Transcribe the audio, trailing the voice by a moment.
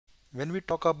When we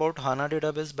talk about HANA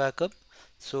database backup,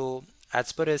 so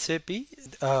as per SAP,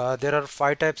 there are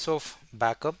five types of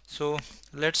backup. So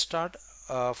let's start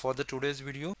for the today's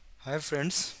video. Hi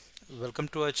friends, welcome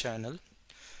to our channel.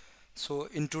 So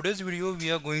in today's video,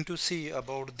 we are going to see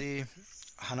about the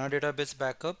HANA database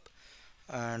backup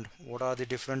and what are the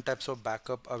different types of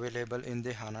backup available in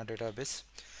the HANA database.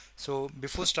 So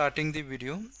before starting the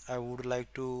video, I would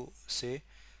like to say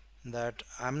that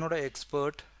I'm not an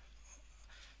expert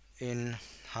in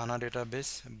HANA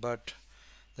database, but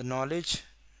the knowledge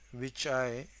which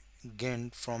I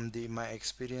gained from my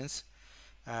experience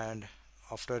and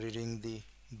after reading the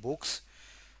books,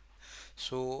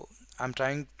 so I'm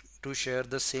trying to share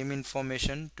the same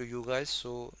information to you guys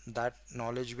so that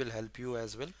knowledge will help you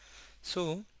as well.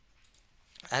 So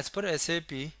as per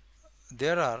SAP,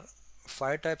 there are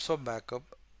five types of backup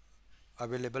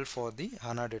available for the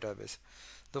HANA database.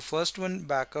 The first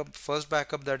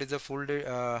backup, that is a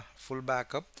full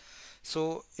backup.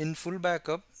 So in full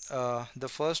backup, the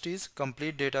first is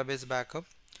complete database backup.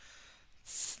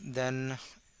 Then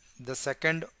the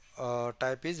second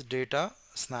type is data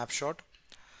snapshot.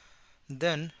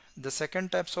 Then the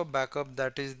second types of backup,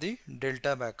 that is the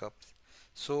delta backup.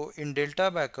 So in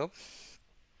delta backup,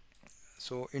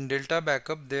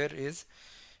 there is,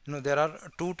 there are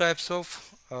two types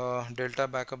of delta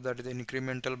backup, that is the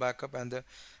incremental backup and the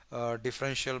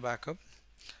differential backup.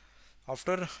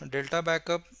 After delta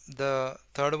backup, the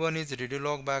third one is redo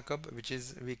log backup, which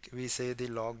is we say the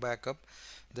log backup.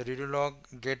 The redo log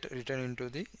get written into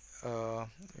the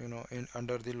in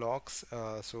under the logs,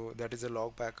 so that is a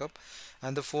log backup.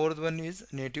 And the fourth one is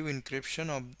native encryption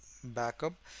of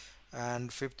backup,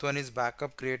 and fifth one is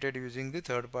backup created using the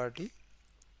third party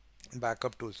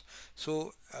backup tools.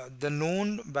 So the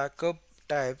known backup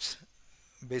types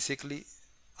basically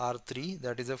are three,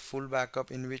 that is a full backup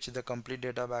in which the complete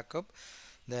data backup,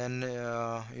 then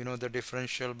the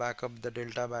differential backup, the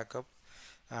delta backup,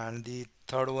 and the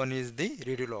third one is the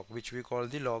redo log, which we call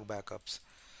the log backups.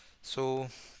 So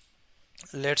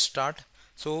let's start.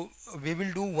 So we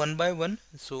will do one by one.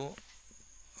 So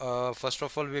first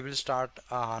of all, we will start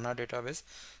a HANA database.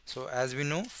 So as we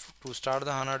know, to start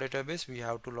the HANA database, we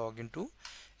have to log into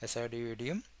SID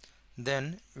ADM.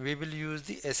 Then we will use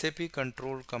the SAP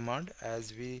control command,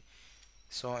 as we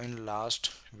saw in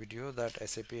last video that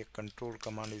SAP control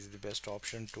command is the best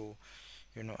option to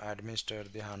administer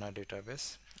the HANA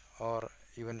database, or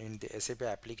even in the SAP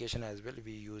application as well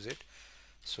we use it.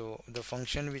 So the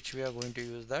function which we are going to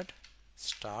use, that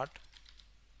start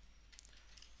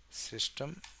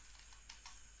system,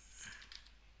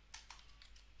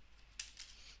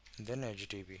 then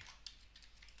HTTP.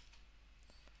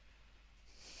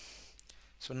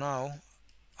 So now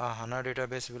our HANA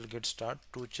database will get start.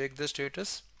 To check the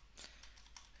status,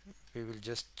 we will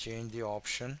just change the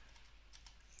option,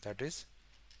 that is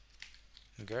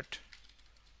get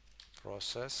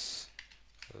process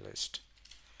list.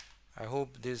 I hope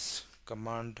this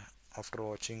command, after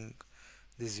watching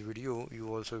this video,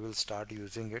 you also will start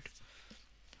using it.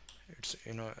 It's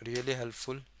really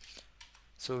helpful.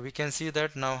 So we can see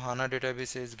that now HANA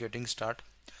database is getting start.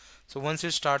 So once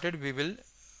it started, we will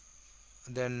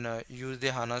then use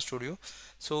the HANA Studio.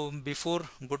 So before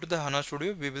go to the HANA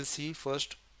Studio, we will see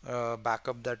first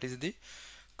backup, that is the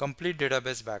complete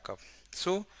database backup.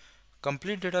 So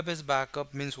complete database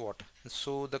backup means what?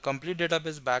 So the complete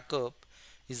database backup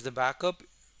is the backup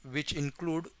which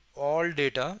include all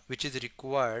data which is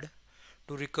required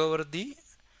to recover the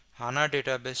HANA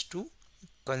database to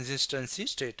consistency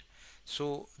state.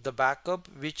 So the backup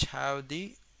which have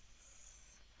the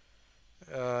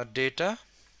data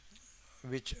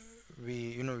which we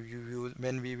you use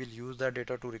when we will use that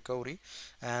data to recovery,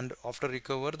 and after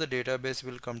recover the database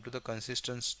will come to the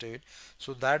consistent state.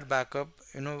 So that backup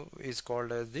is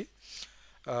called as the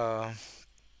uh,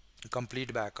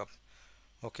 complete backup.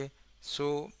 Okay,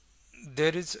 so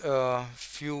there is a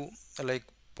few like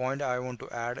point I want to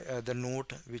add, the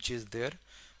note which is there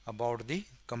about the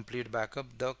complete backup.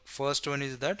 The first one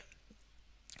is that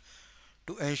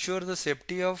to ensure the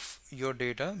safety of your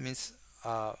data, means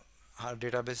our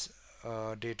database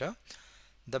data,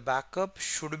 the backup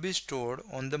should be stored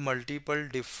on the multiple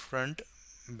different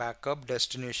backup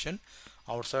destination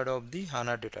outside of the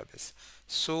HANA database.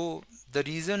 So the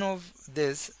reason of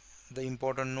this, the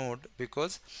important note,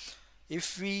 because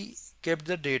if we kept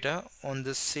the data on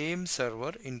the same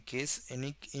server, in case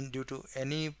due to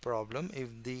any problem, if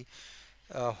the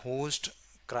host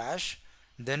crash,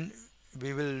 then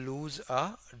we will lose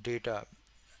the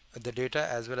data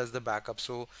as well as the backup.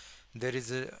 So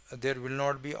there will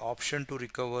not be option to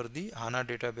recover the HANA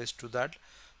database to that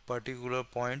particular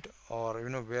point, or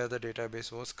where the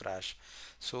database was crashed.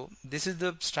 So this is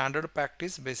the standard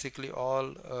practice. Basically all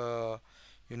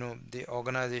the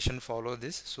organization follow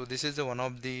this. So this is the one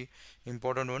of the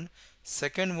important one.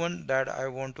 Second one that I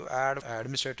want to add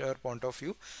administrator point of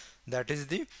view, that is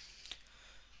the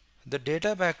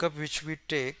data backup which we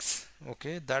takes.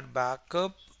 Okay, that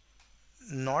backup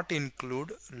not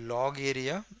include log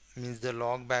area, means the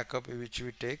log backup which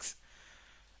we takes,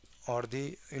 or the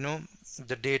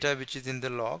the data which is in the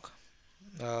log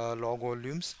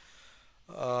volumes,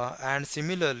 and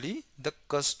similarly the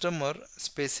customer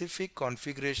specific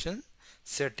configuration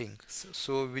settings.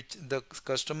 So which the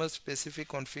customer specific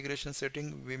configuration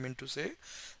setting, we mean to say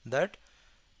that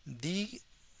the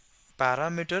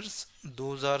parameters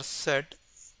those are set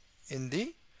in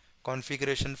the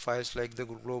configuration files, like the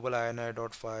global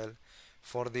ini file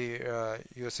for the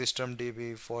your system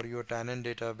DB, for your tenant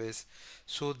database.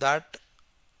 So that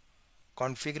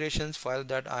configurations file,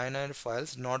 that ini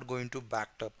files not going to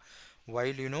backed up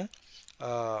while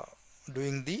uh,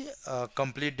 doing the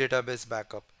complete database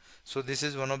backup. So this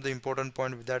is one of the important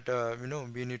point that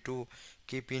we need to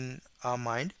keep in our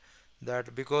mind,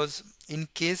 that because in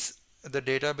case the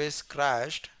database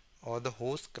crashed or the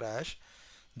host crash,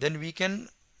 then we can,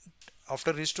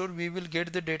 after restore, we will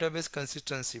get the database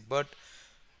consistency, but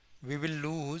we will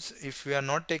lose if we are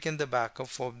not taking the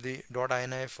backup of the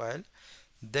 .ini file.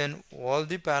 Then all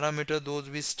the parameter those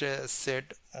we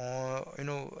set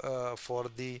for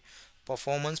the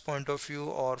performance point of view,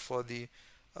 or for the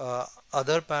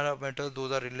other parameter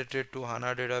those are related to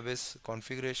HANA database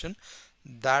configuration,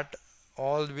 that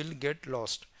all will get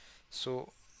lost.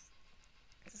 So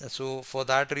for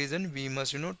that reason we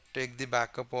must take the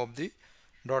backup of the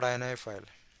 .ini file.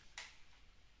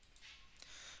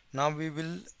 Now we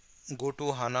will go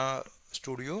to HANA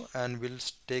Studio and we'll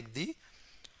take the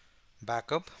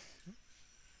backup.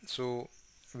 So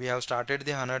we have started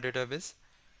the HANA database.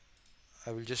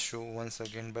 I will just show once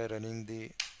again by running the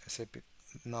SAP.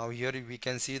 Now here we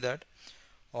can see that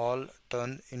all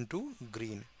turn into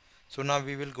green. So now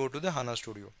we will go to the HANA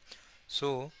Studio.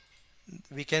 So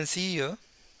we can see here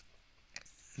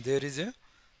there is a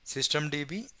system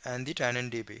DB and the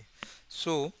tenant DB.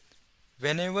 So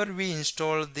whenever we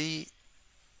install the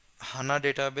HANA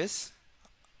database,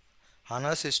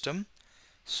 HANA system,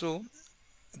 so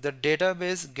the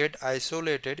database get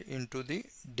isolated into the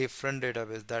different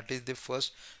database. That is the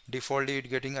first, defaultly it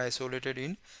getting isolated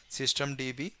in system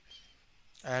DB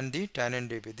and the tenant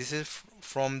DB. This is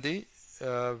from the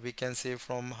we can say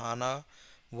from HANA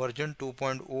version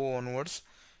 2.0 onwards.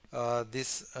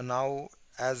 This now,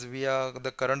 as we are,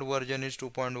 the current version is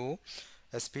 2.0,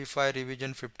 SP5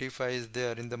 revision 55 is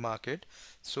there in the market.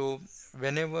 So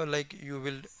whenever like you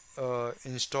will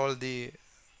install the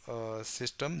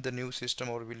system, the new system,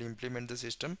 or will implement the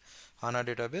system HANA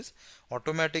database,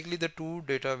 automatically the two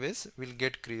database will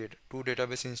get created, two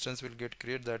database instance will get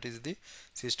created, that is the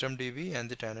system DB and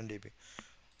the tenant DB.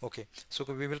 Okay, so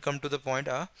we will come to the point,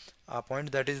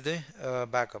 point that is the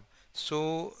backup.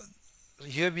 So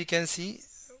here we can see,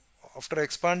 after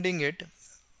expanding it,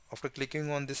 after clicking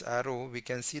on this arrow, we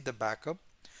can see the backup,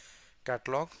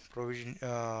 catalog,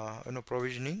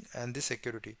 provisioning, and the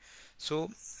security.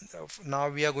 So now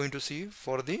we are going to see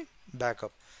for the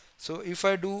backup. So if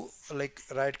I do like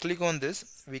right click on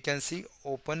this, we can see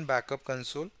open backup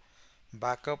console,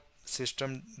 backup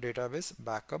system database,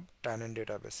 backup tenant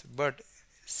database. But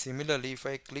similarly, if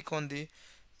I click on the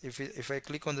if I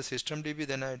click on the system DB,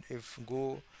 then if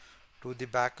go to the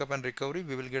backup and recovery,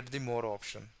 we will get the more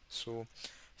option. So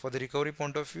for the recovery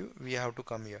point of view, we have to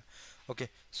come here. Okay,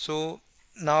 so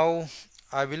now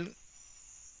I will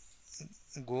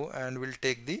go and will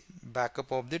take the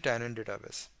backup of the tenant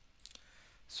database.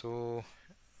 So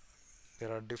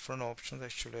there are different options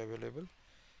actually available.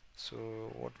 So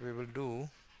what we will do,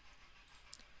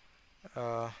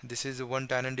 this is one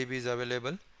tenant DB is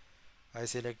available. I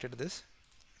selected this,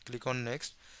 click on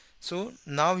next. So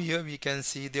now here we can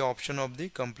see the option of the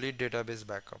complete database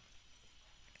backup.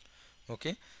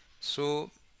 Okay, so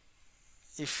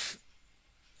if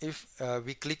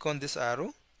we click on this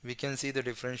arrow, we can see the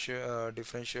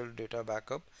differential data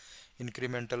backup,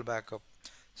 incremental backup.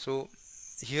 So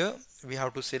here we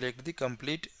have to select the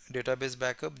complete database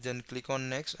backup, then click on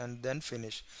next and then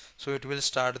finish. So it will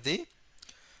start the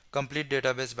complete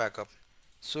database backup.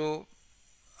 So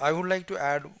I would like to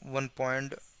add one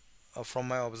point from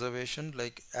my observation,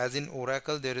 like as in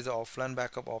Oracle there is an offline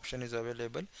backup option is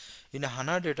available. In a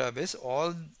HANA database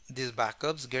all these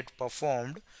backups get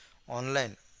performed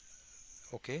online,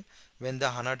 okay, when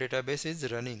the HANA database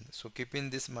is running. So keep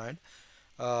in this mind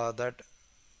that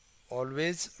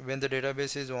always when the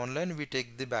database is online, we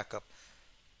take the backup.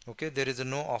 Okay, there is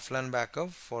no offline backup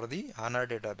for the HANA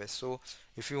database. So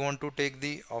if you want to take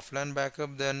the offline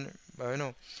backup, then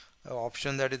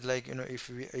option that is like, if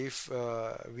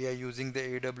we are using the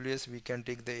AWS, we can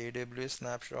take the AWS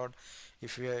snapshot.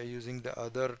 If we are using the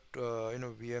other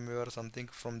VMware or something,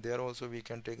 from there also we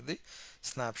can take the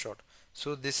snapshot.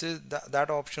 So this is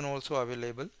that option also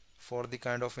available for the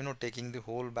kind of taking the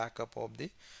whole backup of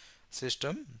the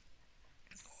system,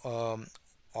 um,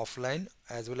 offline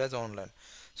as well as online.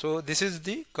 So this is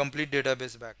the complete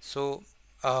database back. So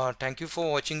thank you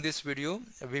for watching this video.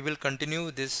 We will continue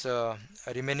this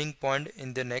remaining point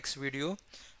in the next video.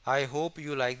 I hope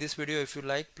you like this video. If you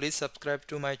like, please subscribe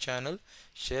to my channel,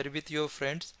 share with your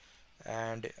friends,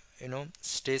 and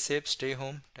stay safe, stay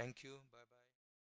home. Thank you.